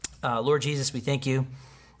Lord Jesus, we thank you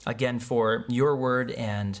again for your word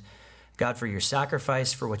and God, for your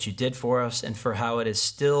sacrifice, for what you did for us, and for how it is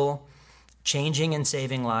still changing and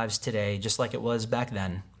saving lives today, just like it was back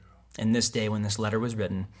then, in this day when this letter was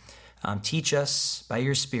written. Teach us by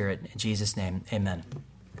your Spirit. In Jesus' name, amen.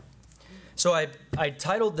 So I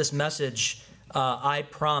titled this message, I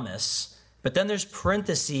Promise, but then there's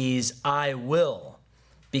parentheses, I will.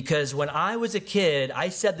 Because when I was a kid, I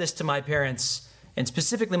said this to my parents, and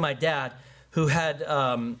specifically my dad, who had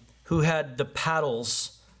the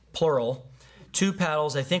paddles, plural, 2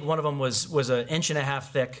 paddles. I think one of them was 1.5 inches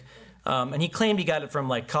thick. And he claimed he got it from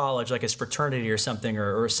like college, like his fraternity or something,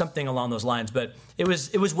 or something along those lines. But it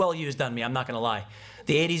was well used on me. I'm not going to lie.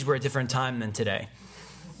 The 80s were a different time than today.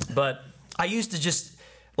 But I used to just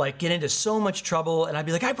like get into so much trouble, and I'd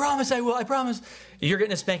be like, I promise I will. I promise. You're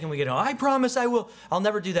getting a spanking when we get home. I promise I will. I'll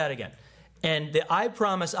never do that again. And the I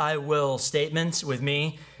promise I will statements with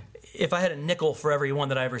me, if I had a nickel for every one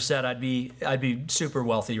that I ever said, I'd be super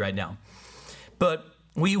wealthy right now. But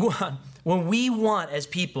when we want as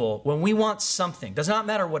people, when we want something, does not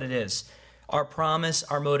matter what it is, our promise,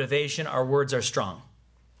 our motivation, our words are strong.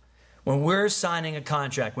 When we're signing a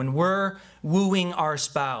contract, when we're wooing our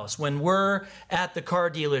spouse, when we're at the car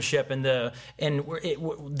dealership and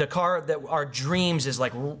the car that our dreams is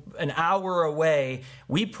like an hour away,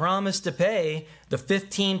 we promise to pay the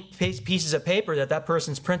 15 pieces of paper that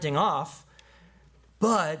person's printing off.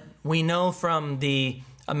 But we know from the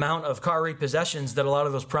amount of car repossessions that a lot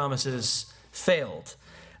of those promises failed.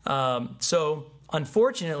 So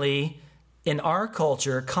unfortunately, in our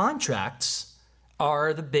culture, contracts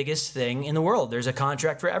are the biggest thing in the world. There's a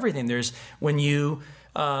contract for everything. There's when you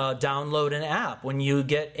download an app, when you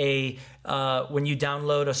download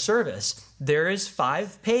a service, there is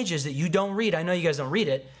 5 pages that you don't read. I know you guys don't read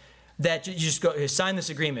it. That you just go sign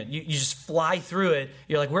this agreement. You just fly through it.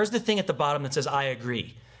 You're like, where's the thing at the bottom that says I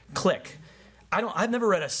agree? Click. I've never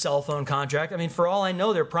read a cell phone contract. I mean, for all I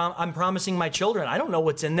know, I'm promising my children. I don't know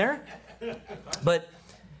what's in there. But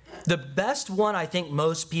the best one I think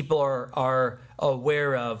most people are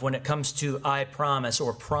aware of when it comes to I promise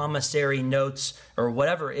or promissory notes or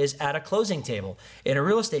whatever is at a closing table in a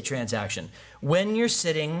real estate transaction. When you're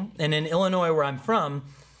sitting, and in Illinois where I'm from,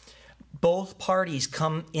 both parties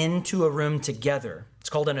come into a room together. It's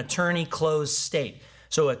called an attorney-closed state.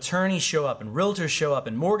 So attorneys show up and realtors show up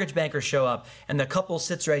and mortgage bankers show up, and the couple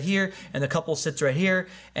sits right here and the couple sits right here,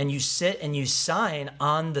 and you sit and you sign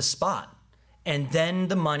on the spot. And then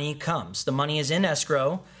the money comes. The money is in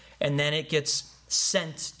escrow, and then it gets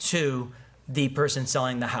sent to the person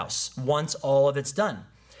selling the house once all of it's done.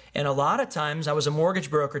 And a lot of times, I was a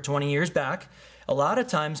mortgage broker 20 years back, a lot of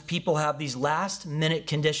times people have these last minute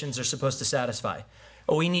conditions they're supposed to satisfy.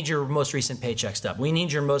 Oh, we need your most recent paycheck stub. We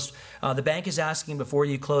need your the bank is asking before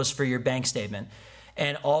you close for your bank statement.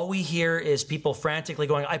 And all we hear is people frantically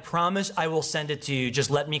going, I promise I will send it to you. Just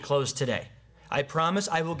let me close today. I promise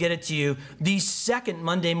I will get it to you the second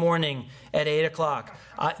Monday morning at 8 o'clock.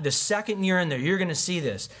 The second you're in there, you're going to see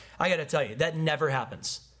this. I got to tell you, that never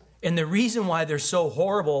happens. And the reason why they're so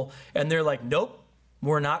horrible, and they're like, nope,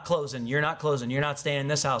 we're not closing. You're not closing. You're not staying in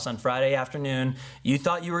this house on Friday afternoon. You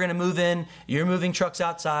thought you were going to move in. You're moving trucks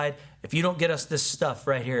outside. If you don't get us this stuff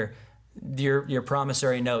right here, your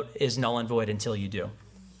promissory note is null and void until you do.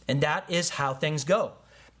 And that is how things go.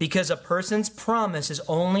 Because a person's promise is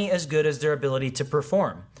only as good as their ability to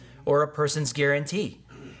perform, or a person's guarantee.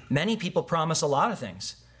 Many people promise a lot of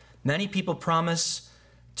things. Many people promise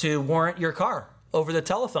to warrant your car over the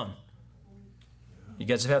telephone. You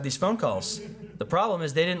guys have had these phone calls. The problem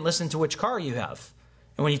is they didn't listen to which car you have.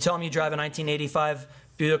 And when you tell them you drive a 1985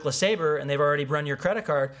 Buick LeSabre and they've already run your credit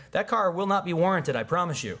card, that car will not be warranted, I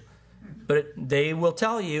promise you. But they will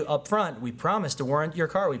tell you up front, we promise to warrant your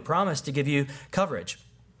car. We promise to give you coverage.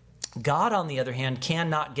 God, on the other hand,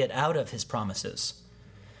 cannot get out of his promises.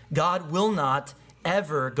 God will not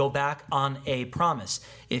ever go back on a promise.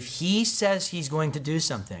 If he says he's going to do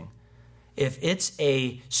something, if it's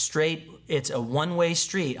a one-way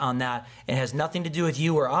street on that, and has nothing to do with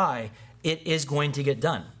you or I, it is going to get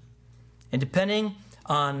done. And depending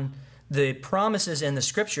on the promises in the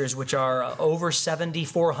scriptures, which are over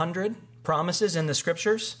 7,400 promises in the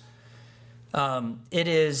scriptures, it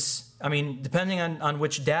is, depending on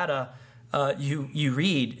which data you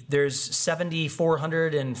read, there's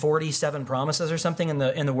 7,447 promises or something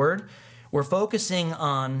in the Word. We're focusing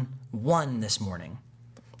on one this morning,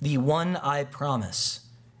 the one I promise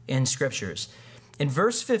in scriptures. In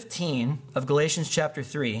verse 15 of Galatians chapter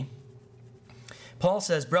 3, Paul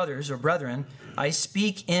says, brothers or brethren, I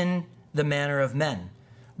speak in the manner of men,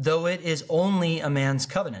 though it is only a man's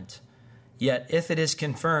covenant. Yet if it is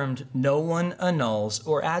confirmed, no one annuls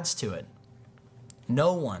or adds to it.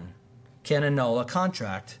 No one can annul a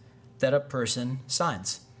contract that a person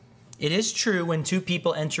signs. It is true when two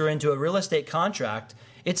people enter into a real estate contract,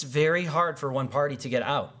 it's very hard for one party to get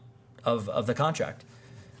out of the contract.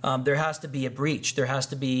 There has to be a breach. There has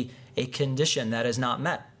to be a condition that is not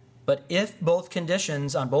met. But if both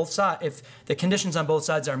conditions on both sides, if the conditions on both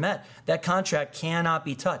sides are met, that contract cannot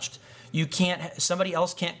be touched. Somebody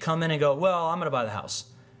else can't come in and go, well, I'm going to buy the house,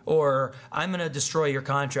 or I'm going to destroy your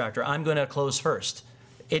contract, or I'm going to close first.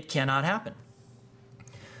 It cannot happen.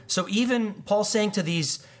 So even Paul's saying to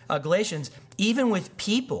these Galatians, even with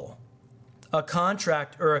people, a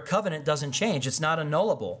contract or a covenant doesn't change. It's not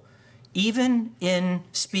annullable. Even in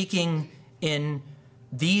speaking in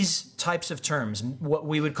these types of terms, what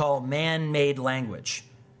we would call man-made language,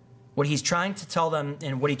 what he's trying to tell them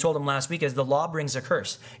and what he told them last week is the law brings a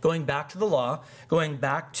curse. Going back to the law, going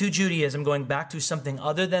back to Judaism, going back to something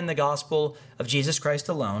other than the gospel of Jesus Christ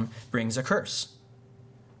alone brings a curse.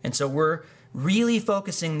 And so we're really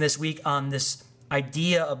focusing this week on this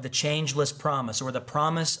idea of the changeless promise, or the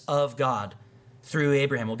promise of God through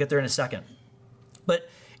Abraham. We'll get there in a second. But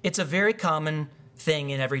it's a very common thing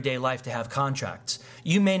in everyday life to have contracts.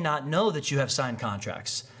 You may not know that you have signed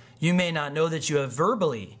contracts. You may not know that you have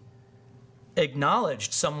verbally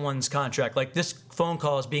acknowledged someone's contract, like this phone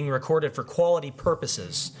call is being recorded for quality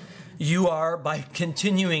purposes. You are, by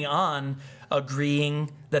continuing on,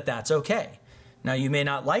 agreeing that that's okay. Now, you may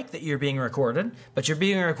not like that you're being recorded, but you're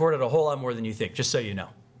being recorded a whole lot more than you think, just so you know.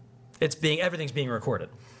 Everything's being recorded.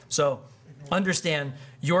 So understand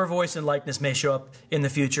your voice and likeness may show up in the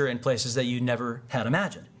future in places that you never had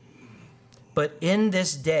imagined. But in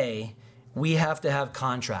this day, we have to have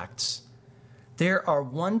contracts. There are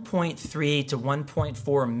 1.3 to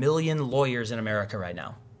 1.4 million lawyers in America right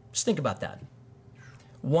now. Just think about that.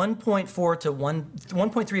 1.3 to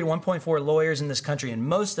 1.4 lawyers in this country, and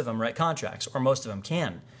most of them write contracts, or most of them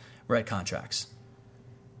can write contracts.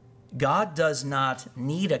 God does not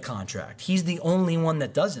need a contract. He's the only one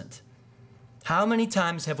that doesn't. How many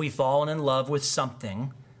times have we fallen in love with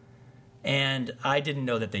something? And I didn't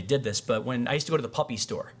know that they did this, but when I used to go to the puppy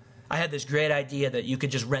store, I had this great idea that you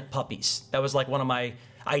could just rent puppies. That was like one of my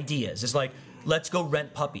ideas. It's like, let's go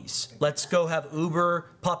rent puppies. Let's go have Uber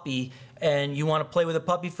puppy, and you want to play with a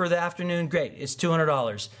puppy for the afternoon? Great, it's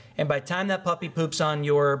 $200. And by the time that puppy poops on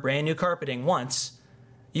your brand new carpeting once,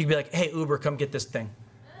 you can be like, hey, Uber, come get this thing.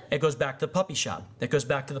 It goes back to the puppy shop. It goes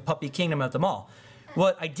back to the puppy kingdom at the mall.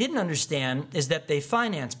 What I didn't understand is that they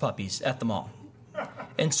finance puppies at the mall.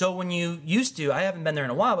 And so when you used to, I haven't been there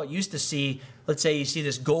in a while, but used to see, let's say you see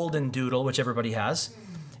this golden doodle, which everybody has,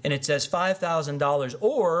 and it says $5,000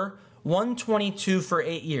 or $122 for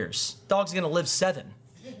 8 years. Dog's going to live 7.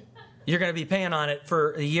 You're going to be paying on it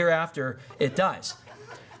for a year after it dies.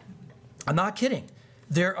 I'm not kidding.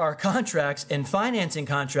 There are contracts and financing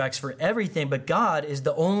contracts for everything, but God is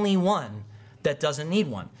the only one that doesn't need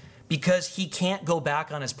one because he can't go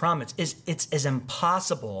back on his promise. It's as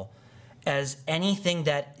impossible as anything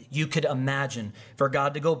that you could imagine for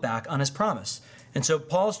God to go back on his promise. And so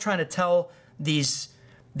Paul's trying to tell these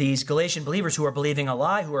Galatian believers who are believing a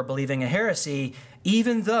lie, who are believing a heresy,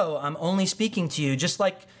 even though I'm only speaking to you, just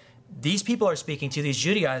like these people are speaking to these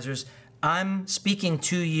Judaizers, I'm speaking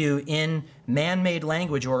to you in man-made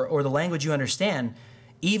language or the language you understand.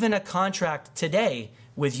 Even a contract today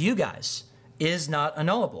with you guys is not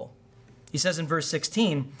annullable. He says in verse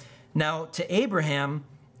 16, now to Abraham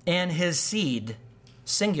and his seed,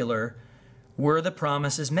 singular, were the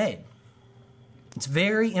promises made. It's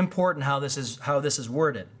very important how this is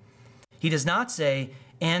worded. He does not say,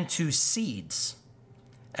 and to seeds,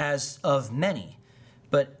 as of many,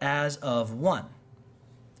 but as of one,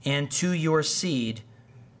 and to your seed,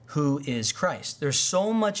 who is Christ. There's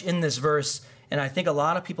so much in this verse, and I think a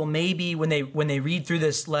lot of people maybe when they read through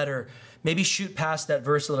this letter, maybe shoot past that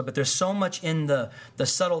verse a little bit. There's so much in the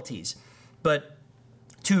subtleties. But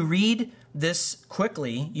to read this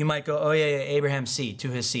quickly, you might go, oh yeah, Abraham's seed, to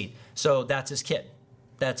his seed. So that's his kid.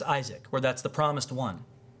 That's Isaac, or that's the promised one.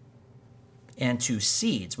 And to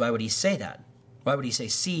seeds, why would he say that? Why would he say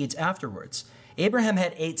seeds afterwards? Abraham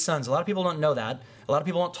had 8 sons. A lot of people don't know that. A lot of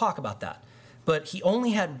people don't talk about that. But he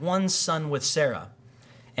only had one son with Sarah.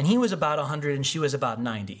 And he was about 100 and she was about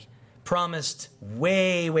 90. Promised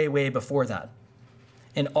way, way, way before that.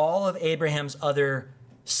 And all of Abraham's other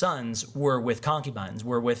sons were with concubines,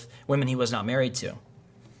 were with women he was not married to.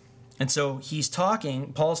 And so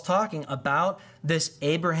Paul's talking about this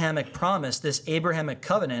Abrahamic promise, this Abrahamic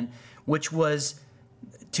covenant, which was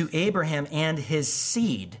to Abraham and his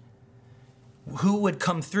seed, who would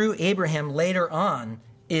come through Abraham later on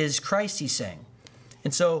is Christ, he's saying.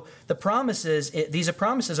 And so the promises, these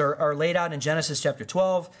promises are laid out in Genesis chapter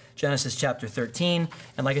 12, Genesis chapter 13.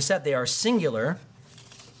 And like I said, they are singular.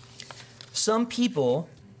 Some people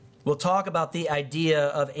will talk about the idea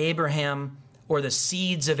of Abraham or the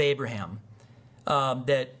seeds of Abraham,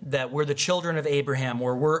 that we're the children of Abraham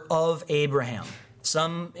or we're of Abraham.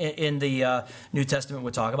 Some in the New Testament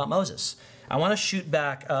would talk about Moses. I want to shoot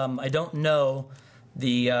back. I don't know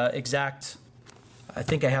the exact, I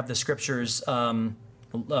think I have the scriptures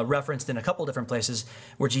referenced in a couple different places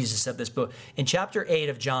where Jesus said this. But in chapter 8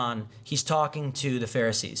 of John, he's talking to the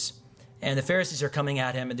Pharisees. And the Pharisees are coming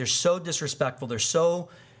at him, and they're so disrespectful.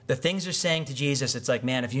 The things they're saying to Jesus, it's like,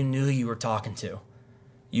 man, if you knew who you were talking to,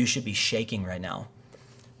 you should be shaking right now.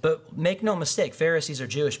 But make no mistake, Pharisees are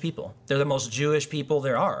Jewish people. They're the most Jewish people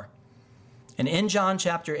there are. And in John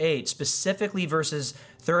chapter 8, specifically verses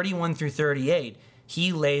 31 through 38,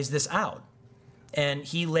 he lays this out. And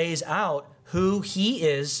he lays out who he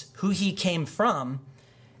is, who he came from.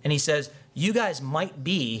 And he says, you guys might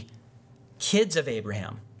be kids of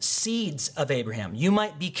Abraham, seeds of Abraham. You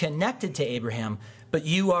might be connected to Abraham, but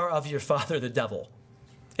you are of your father, the devil.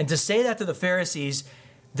 And to say that to the Pharisees,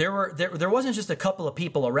 there wasn't just a couple of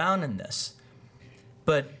people around in this,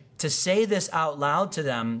 but to say this out loud to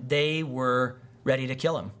them, they were ready to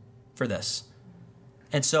kill him for this.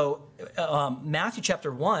 And so Matthew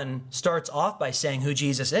chapter 1 starts off by saying who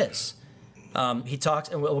Jesus is. He talks,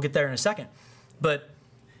 and we'll get there in a second, but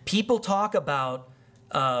people talk about,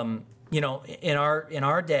 in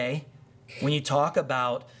our day, when you talk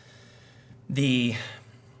about I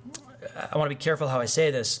want to be careful how I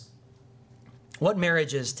say this, what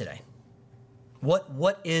marriage is today.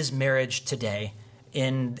 What is marriage today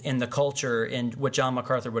in the culture, in what John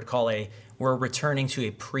MacArthur would call we're returning to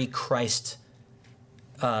a pre-Christ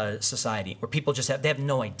society where people they have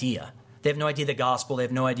no idea. They have no idea the gospel. They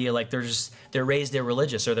have no idea, they're raised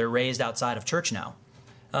irreligious or they're raised outside of church now.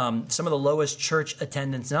 Some of the lowest church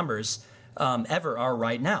attendance numbers ever are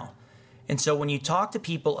right now. And so when you talk to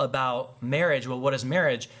people about marriage, well, what is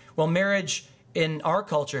marriage? Well, marriage in our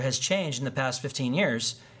culture has changed in the past 15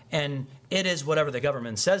 years, and it is whatever the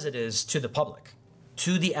government says it is to the public,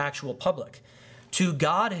 to the actual public. To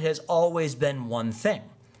God, it has always been one thing,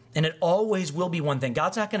 and it always will be one thing.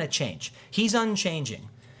 God's not going to change. He's unchanging.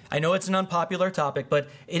 I know it's an unpopular topic, but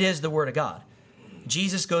it is the Word of God.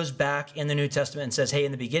 Jesus goes back in the New Testament and says, hey,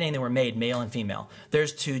 in the beginning they were made male and female.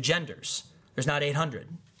 There's 2 genders. There's not 800.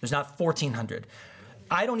 There's not 1,400.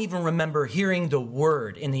 I don't even remember hearing the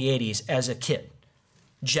word in the 80s as a kid,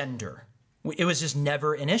 gender. It was just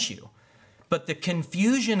never an issue. But the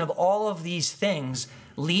confusion of all of these things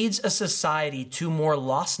leads a society to more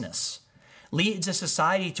lostness, leads a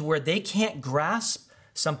society to where they can't grasp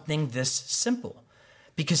something this simple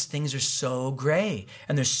because things are so gray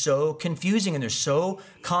and they're so confusing and they're so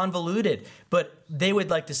convoluted. But they would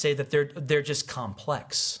like to say that they're just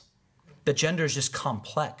complex. The gender is just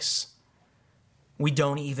complex. We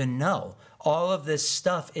don't even know. All of this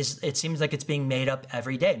stuff it seems like it's being made up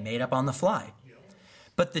every day, made up on the fly.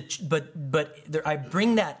 But I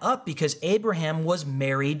bring that up because Abraham was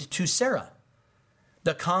married to Sarah.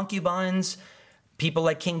 The concubines, people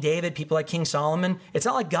like King David, people like King Solomon, it's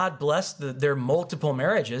not like God blessed their multiple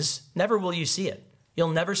marriages. Never will you see it. You'll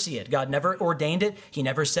never see it. God never ordained it. He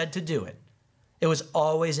never said to do it. It was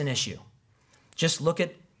always an issue. Just look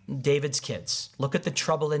at David's kids. Look at the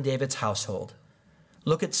trouble in David's household.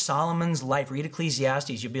 Look at Solomon's life. Read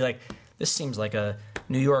Ecclesiastes. You'll be like, this seems like a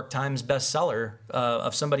New York Times bestseller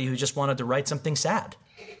of somebody who just wanted to write something sad.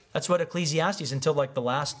 That's what Ecclesiastes, until the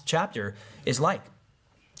last chapter, is like.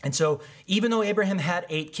 And so even though Abraham had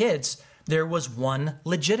 8 kids, there was one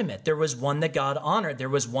legitimate. There was one that God honored. There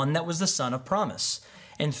was one that was the son of promise.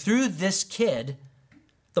 And through this kid,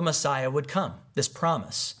 the Messiah would come, this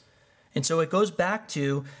promise. And so it goes back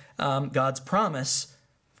to God's promise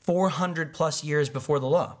 400 plus years before the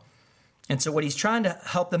law. And so what he's trying to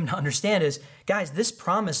help them to understand is, guys, this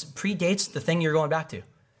promise predates the thing you're going back to.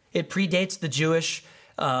 It predates the Jewish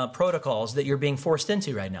protocols that you're being forced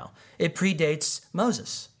into right now. It predates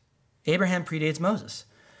Moses. Abraham predates Moses.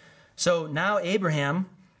 So now Abraham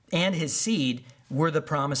and his seed were the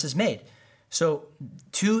promises made. So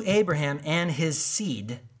to Abraham and his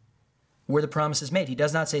seed were the promises made. He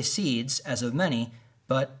does not say seeds as of many,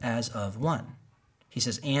 but as of one. He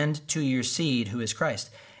says, and to your seed, who is Christ.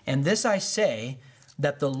 And this I say,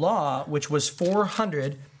 that the law, which was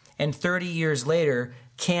 430 years later,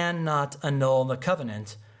 cannot annul the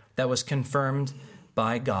covenant that was confirmed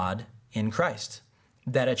by God in Christ,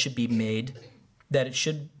 that it should be made, that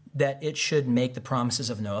it should make the promises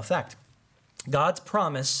of no effect. God's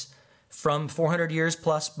promise from 400 years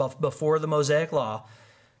plus before the Mosaic Law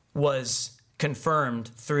was confirmed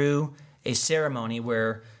through a ceremony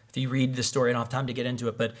where, if you read the story, I don't have time to get into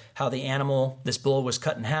it, but how the animal, this bull, was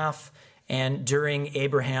cut in half, and during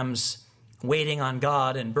Abraham's waiting on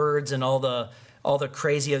God and birds and all the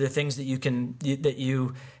crazy other things that you can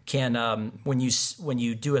when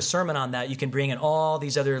you do a sermon on that, you can bring in all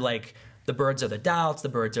these other, like, the birds are the doubts, the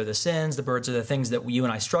birds are the sins, the birds are the things that you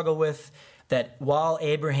and I struggle with, that while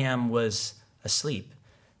Abraham was asleep,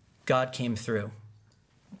 God came through.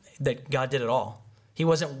 That God did it all. He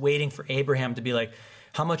wasn't waiting for Abraham to be like,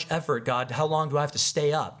 how much effort, God, how long do I have to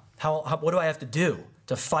stay up? What do I have to do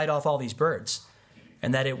to fight off all these birds?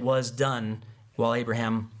 And that it was done while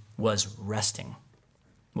Abraham was resting.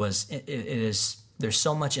 There's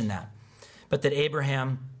so much in that. But that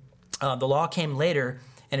Abraham, the law came later,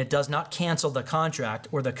 and it does not cancel the contract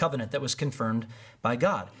or the covenant that was confirmed by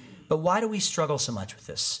God. But why do we struggle so much with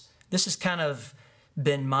this? This has kind of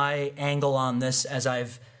been my angle on this as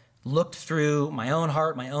I've looked through my own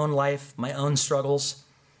heart, my own life, my own struggles.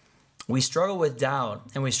 We struggle with doubt,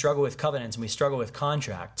 and we struggle with covenants, and we struggle with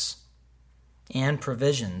contracts and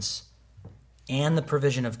provisions and the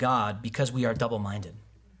provision of God because we are double-minded.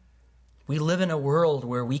 We live in a world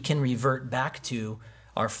where we can revert back to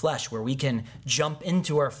our flesh, where we can jump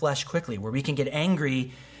into our flesh quickly, where we can get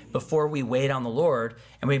angry before we wait on the Lord,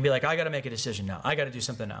 and we can be like, I got to make a decision now. I got to do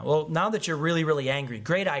something now. Well, now that you're really, really angry,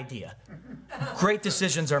 great idea. Great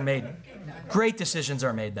decisions are made. Great decisions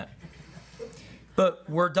are made then. But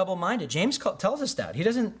we're double-minded. James tells us that.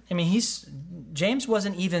 James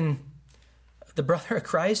wasn't even, the brother of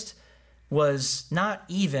Christ was not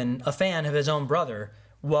even a fan of his own brother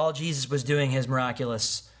while Jesus was doing his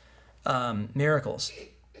miraculous miracles.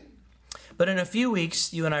 But in a few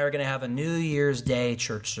weeks, you and I are going to have a New Year's Day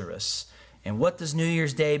church service. And what does New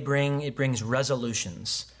Year's Day bring? It brings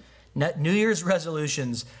resolutions. New Year's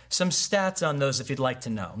resolutions, some stats on those if you'd like to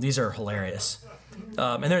know. These are hilarious.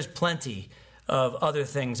 And there's plenty of other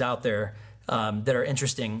things out there that are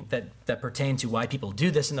interesting that pertain to why people do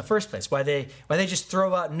this in the first place. Why they just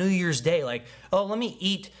throw out New Year's Day like, oh, let me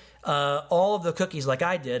eat all of the cookies like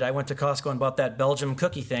I did. I went to Costco and bought that Belgium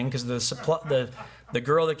cookie thing because the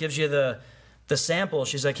girl that gives you the sample,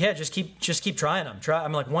 she's like, yeah, just keep trying them.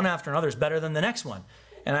 I'm like, one after another is better than the next one.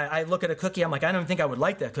 And I look at a cookie, I'm like, I don't think I would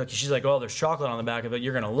like that cookie. She's like, oh, there's chocolate on the back of it.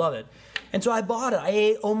 You're going to love it. And so I bought it. I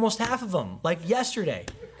ate almost half of them, like yesterday.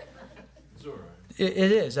 It's all right.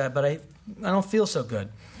 It is, but I don't feel so good.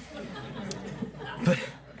 But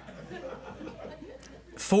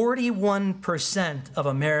 41% of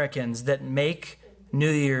Americans that make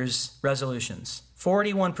New Year's resolutions,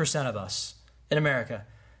 41% of us in America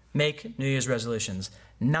make New Year's resolutions.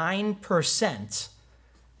 9%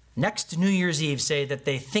 next New Year's Eve say that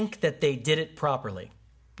they think that they did it properly.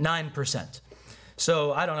 9%.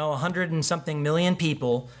 So, I don't know, 100 and something million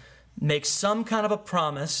people make some kind of a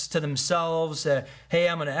promise to themselves. Hey,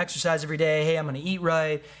 I'm going to exercise every day. Hey, I'm going to eat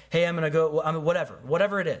right. Hey, I'm going to go,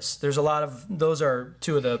 whatever it is. There's a lot of, those are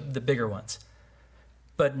two of the bigger ones.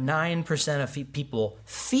 But 9% of people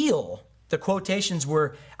feel, the quotations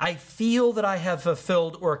were, I feel that I have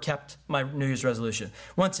fulfilled or kept my New Year's resolution.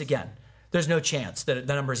 Once again, there's no chance that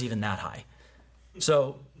the number is even that high.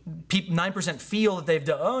 So 9% feel that they've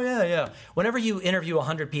done, oh, yeah. Whenever you interview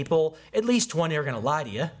 100 people, at least 20 are going to lie to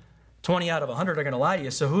you. 20 out of 100 are going to lie to you,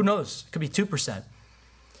 so who knows? It could be 2%.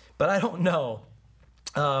 But I don't know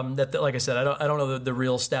like I said, I don't know the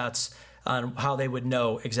real stats on how they would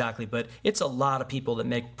know exactly, but it's a lot of people that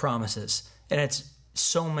make promises, and it's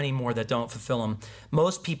so many more that don't fulfill them.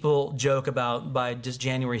 Most people joke about by just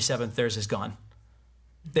January 7th, theirs is gone.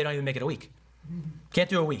 They don't even make it a week. Can't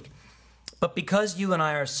do a week. But because you and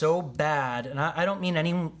I are so bad, and I don't mean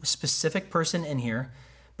any specific person in here,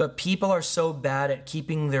 but people are so bad at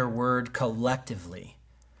keeping their word collectively.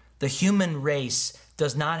 The human race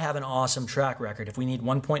does not have an awesome track record if we need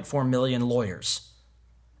 1.4 million lawyers.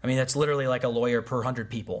 I mean, that's literally like a lawyer per 100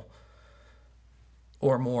 people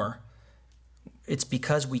or more. It's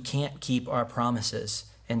because we can't keep our promises.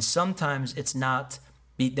 And sometimes it's not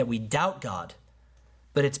that we doubt God,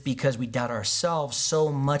 but it's because we doubt ourselves so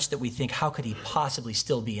much that we think, how could he possibly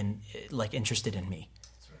still be interested in me?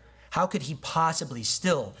 How could he possibly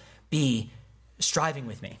still be striving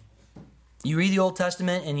with me? You read the Old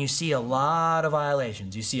Testament and you see a lot of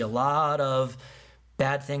violations. You see a lot of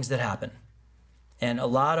bad things that happen. And a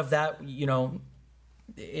lot of that,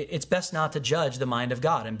 it's best not to judge the mind of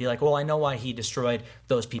God and be like, well, I know why he destroyed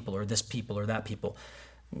those people or this people or that people.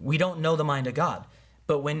 We don't know the mind of God.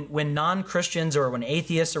 But when non-Christians or when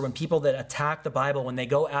atheists or when people that attack the Bible, when they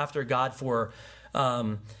go after God for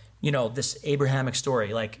this Abrahamic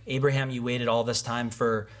story, like, Abraham, you waited all this time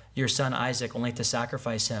for your son Isaac only to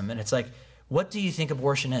sacrifice him. And it's like, what do you think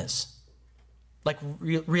abortion is? Like,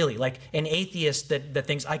 really, like an atheist that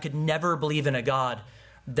thinks I could never believe in a God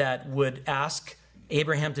that would ask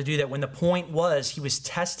Abraham to do that, when the point was he was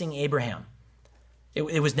testing Abraham.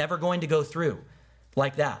 It was never going to go through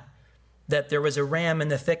like that. That there was a ram in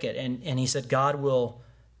the thicket, and he said, God will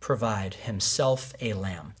provide himself a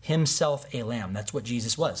lamb. Himself a lamb. That's what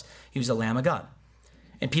Jesus was. He was a lamb of God.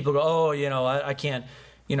 And people go, oh, I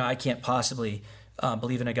can't possibly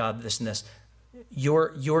believe in a God, this and this.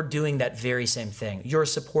 You're doing that very same thing. You're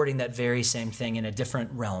supporting that very same thing in a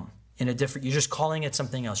different realm. You're just calling it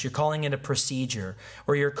something else. You're calling it a procedure,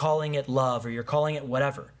 or you're calling it love, or you're calling it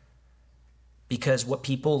whatever. Because what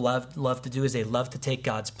people love to do is they love to take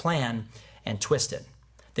God's plan and twist it.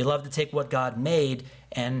 They love to take what God made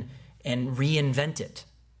and reinvent it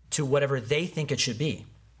to whatever they think it should be.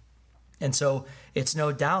 And so it's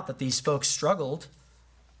no doubt that these folks struggled.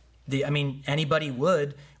 Anybody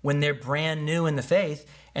would when they're brand new in the faith,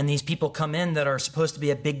 and these people come in that are supposed to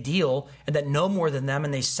be a big deal and that know more than them,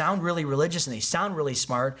 and they sound really religious and they sound really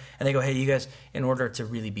smart, and they go, hey, you guys, in order to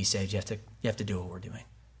really be saved, you have to do what we're doing.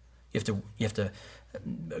 You have to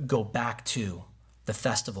go back to the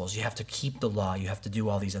festivals. You have to keep the law. You have to do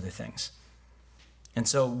all these other things. And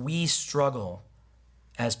so we struggle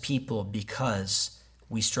as people because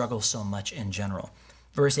we struggle so much in general.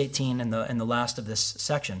 Verse 18 in the last of this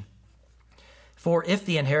section. For if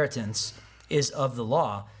the inheritance is of the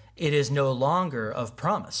law, it is no longer of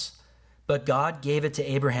promise, but God gave it to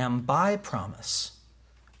Abraham by promise.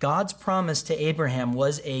 God's promise to Abraham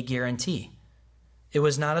was a guarantee. It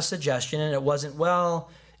was not a suggestion, and it wasn't, well,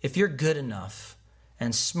 if you're good enough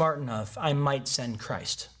and smart enough, I might send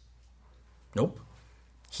Christ. Nope.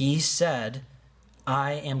 He said,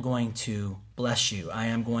 I am going to bless you. I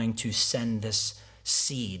am going to send this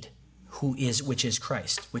seed, which is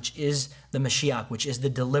Christ, which is the Mashiach, which is the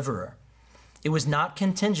deliverer. It was not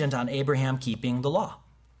contingent on Abraham keeping the law.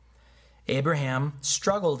 Abraham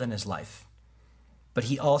struggled in his life, but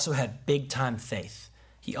he also had big-time faith.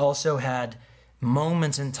 He also had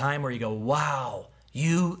moments in time where you go, wow,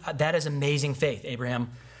 that is amazing faith,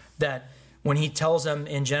 Abraham. That when he tells them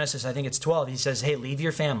in Genesis, I think it's 12, he says, hey, leave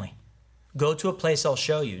your family. Go to a place I'll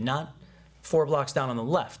show you. Not 4 blocks down on the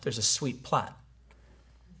left. There's a sweet plot.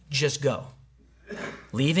 Just go.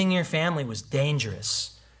 Leaving your family was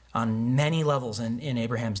dangerous on many levels in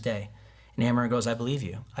Abraham's day. And Abraham goes, I believe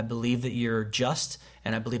you. I believe that you're just,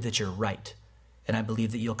 and I believe that you're right. And I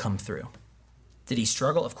believe that you'll come through. Did he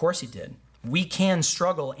struggle? Of course he did. We can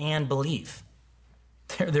struggle and believe.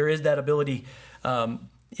 There is that ability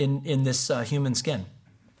in this human skin.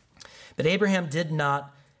 But Abraham did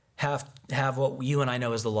not have what you and I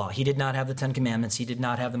know as the law. He did not have the 10 Commandments. He did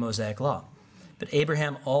not have the Mosaic Law. But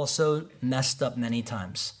Abraham also messed up many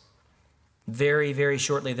times. Very, very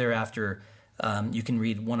shortly thereafter, you can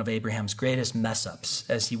read one of Abraham's greatest mess-ups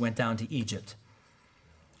as he went down to Egypt.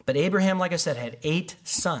 But Abraham, like I said, had 8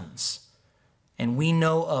 sons. And we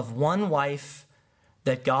know of one wife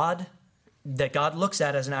that God looks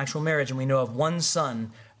at as an actual marriage, and we know of one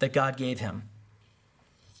son that God gave him.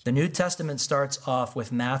 The New Testament starts off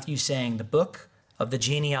with Matthew saying the book of the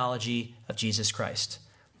genealogy of Jesus Christ,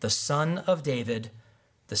 the son of David,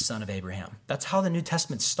 the son of Abraham. That's how the New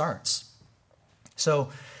Testament starts. So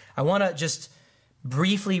I want to just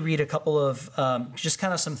briefly read a couple of just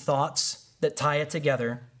kind of some thoughts that tie it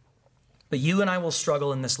together. But you and I will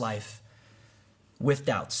struggle in this life with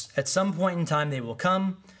doubts. At some point in time, they will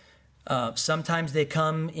come. Sometimes they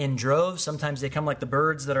come in droves. Sometimes they come like the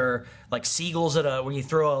birds that are like seagulls when you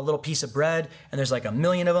throw a little piece of bread and there's like a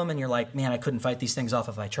million of them and you're like, man, I couldn't fight these things off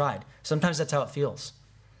if I tried. Sometimes that's how it feels.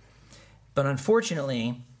 But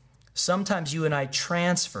unfortunately, sometimes you and I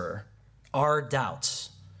transfer our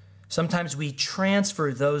doubts. Sometimes we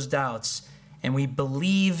transfer those doubts and we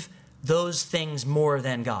believe those things more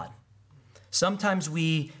than God. Sometimes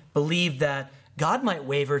we believe that God might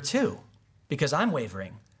waver too because I'm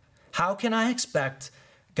wavering. How can I expect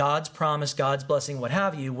God's promise, God's blessing, what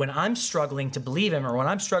have you, when I'm struggling to believe him or when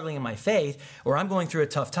I'm struggling in my faith or I'm going through a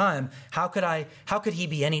tough time? How could he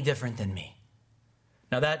be any different than me?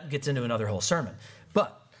 Now that gets into another whole sermon,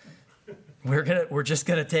 but we're just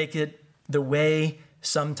gonna take it the way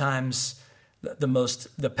sometimes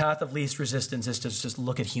the path of least resistance is to just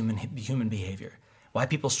look at human behavior. Why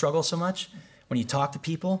people struggle so much when you talk to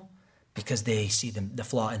people? Because they see the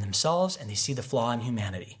flaw in themselves and they see the flaw in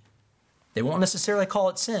humanity. They won't necessarily call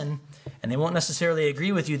it sin, and they won't necessarily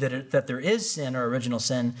agree with you that there is sin or original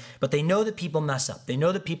sin, but they know that people mess up. They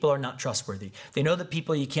know that people are not trustworthy. They know that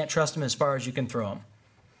people, you can't trust them as far as you can throw them.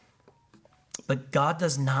 But God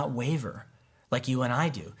does not waver like you and I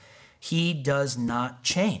do. He does not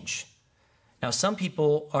change. Now, some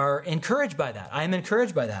people are encouraged by that. I am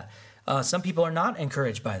encouraged by that. Some people are not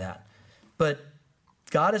encouraged by that. But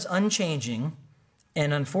God is unchanging.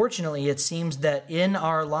 And unfortunately, it seems that in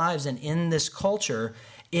our lives and in this culture,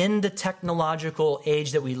 in the technological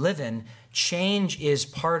age that we live in, change is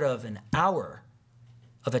part of an hour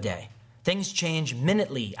of a day. Things change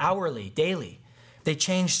minutely, hourly, daily. They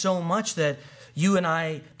change so much that you and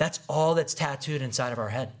I, that's all that's tattooed inside of our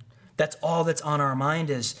head. That's all that's on our mind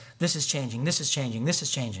is, this is changing, this is changing, this is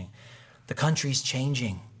changing. The country's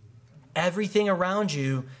changing. Everything around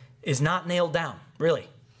you is not nailed down, really.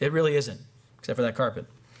 It really isn't, except for that carpet.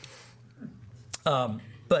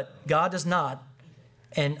 But God does not.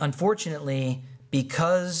 And unfortunately,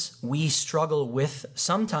 because we struggle with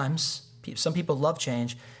sometimes, some people love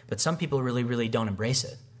change, but some people really, really don't embrace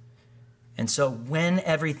it. And so when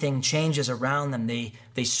everything changes around them,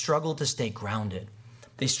 they struggle to stay grounded.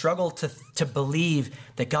 They struggle to believe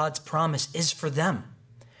that God's promise is for them,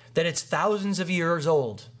 that it's thousands of years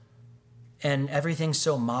old, and everything's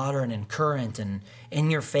so modern and current and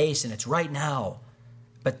in your face, and it's right now.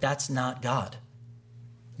 But that's not God.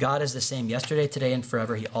 God is the same yesterday, today, and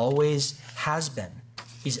forever. He always has been.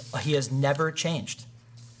 He has never changed.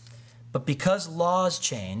 But because laws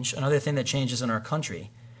change, another thing that changes in our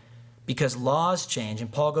country, because laws change,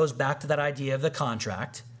 and Paul goes back to that idea of the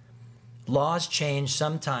contract, laws change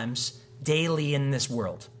sometimes daily in this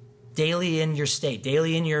world, daily in your state,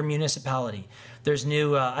 daily in your municipality. There's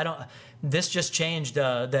new, this just changed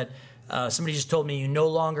that somebody just told me you no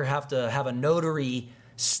longer have to have a notary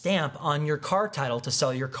stamp on your car title to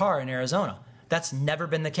sell your car in Arizona. That's never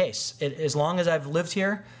been the case. As long as I've lived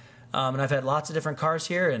here, and I've had lots of different cars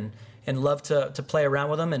here and love to play around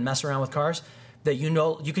with them and mess around with cars, that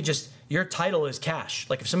you could just, your title is cash.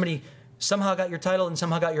 Like if somebody somehow got your title and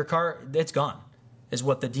somehow got your car, it's gone, is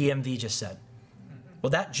what the DMV just said.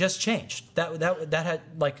 Well, that just changed. That had,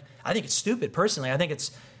 like, I think it's stupid personally. I think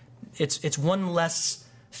it's one less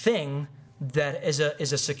thing that is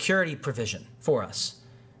a security provision for us.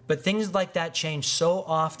 But things like that change so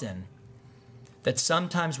often that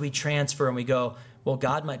sometimes we transfer and we go, well,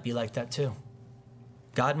 God might be like that too.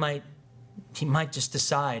 He might just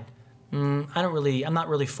decide, I'm not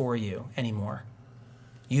really for you anymore.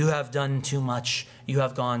 You have done too much. You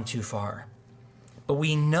have gone too far. But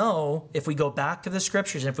we know if we go back to the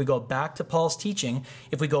scriptures, and if we go back to Paul's teaching,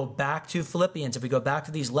 if we go back to Philippians, if we go back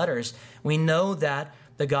to these letters, we know that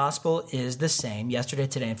the gospel is the same yesterday,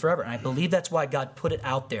 today, and forever. And I believe that's why God put it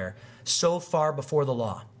out there so far before the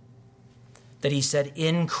law. That he said,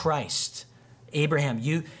 in Christ, Abraham,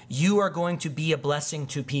 you are going to be a blessing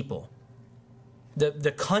to people.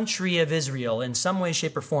 The country of Israel, in some way,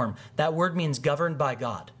 shape, or form, that word means governed by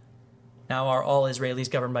God. Now, are all Israelis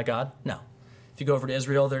governed by God? No. If you go over to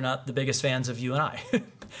Israel, they're not the biggest fans of you and I,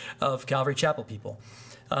 of Calvary Chapel people.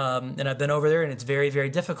 And I've been over there, and it's very, very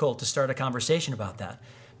difficult to start a conversation about that.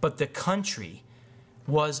 But the country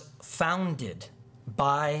was founded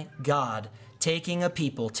by God, taking a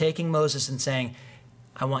people, taking Moses and saying,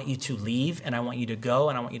 I want you to leave, and I want you to go,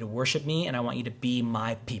 and I want you to worship me, and I want you to be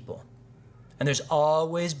my people. And there's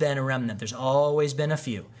always been a remnant. There's always been a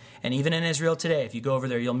few. And even in Israel today, if you go over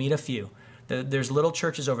there, you'll meet a few. There's little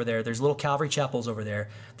churches over there. There's little Calvary chapels over there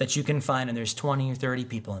that you can find, and there's 20 or 30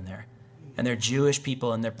 people in there. And they're Jewish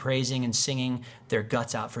people, and they're praising and singing their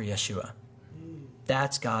guts out for Yeshua.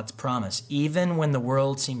 That's God's promise, even when the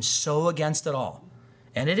world seems so against it all.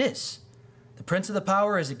 And it is. The prince of the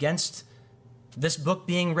power is against this book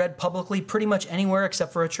being read publicly pretty much anywhere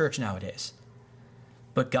except for a church nowadays.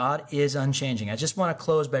 But God is unchanging. I just want to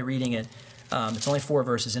close by reading it. It's only 4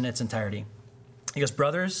 verses in its entirety. He goes,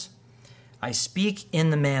 brothers, I speak in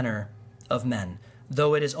the manner of men,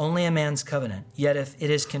 though it is only a man's covenant. Yet if it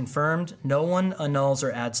is confirmed, no one annuls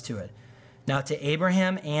or adds to it. Now to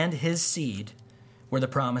Abraham and his seed, where the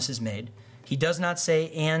promise is made, he does not say,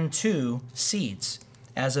 and to seeds,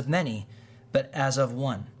 as of many, but as of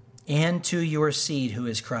one, and to your seed who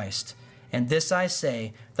is Christ. And this I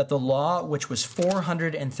say, that the law, which was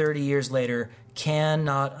 430 years later,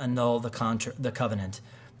 cannot annul the covenant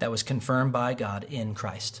that was confirmed by God in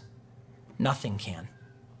Christ. Nothing can.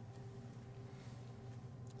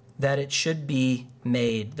 That it should be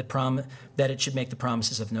made that it should make the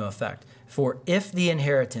promises of no effect. For if the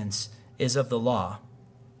inheritance is of the law,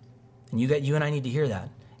 and you and I need to hear that.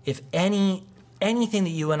 If anything that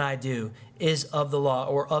you and I do is of the law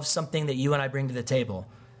or of something that you and I bring to the table,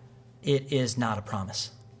 it is not a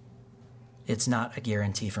promise. It's not a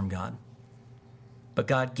guarantee from God. But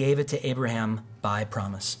God gave it to Abraham by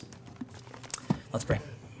promise. Let's pray.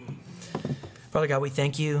 Father God, we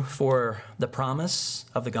thank you for the promise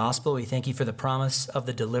of the gospel. We thank you for the promise of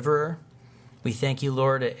the deliverer. We thank you,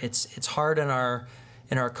 Lord. It's hard in our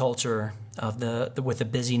culture with the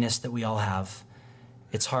busyness that we all have.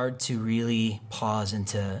 It's hard to really pause and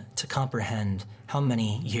to comprehend how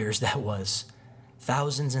many years that was.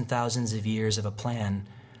 Thousands and thousands of years of a plan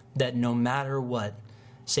that no matter what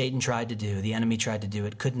Satan tried to do, the enemy tried to do,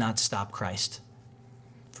 it could not stop Christ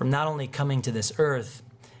from not only coming to this earth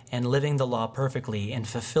and living the law perfectly and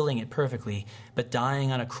fulfilling it perfectly, but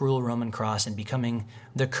dying on a cruel Roman cross and becoming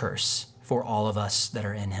the curse for all of us that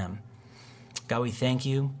are in him. God, we thank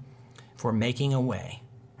you for making a way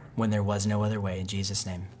when there was no other way. In Jesus'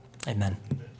 name, amen.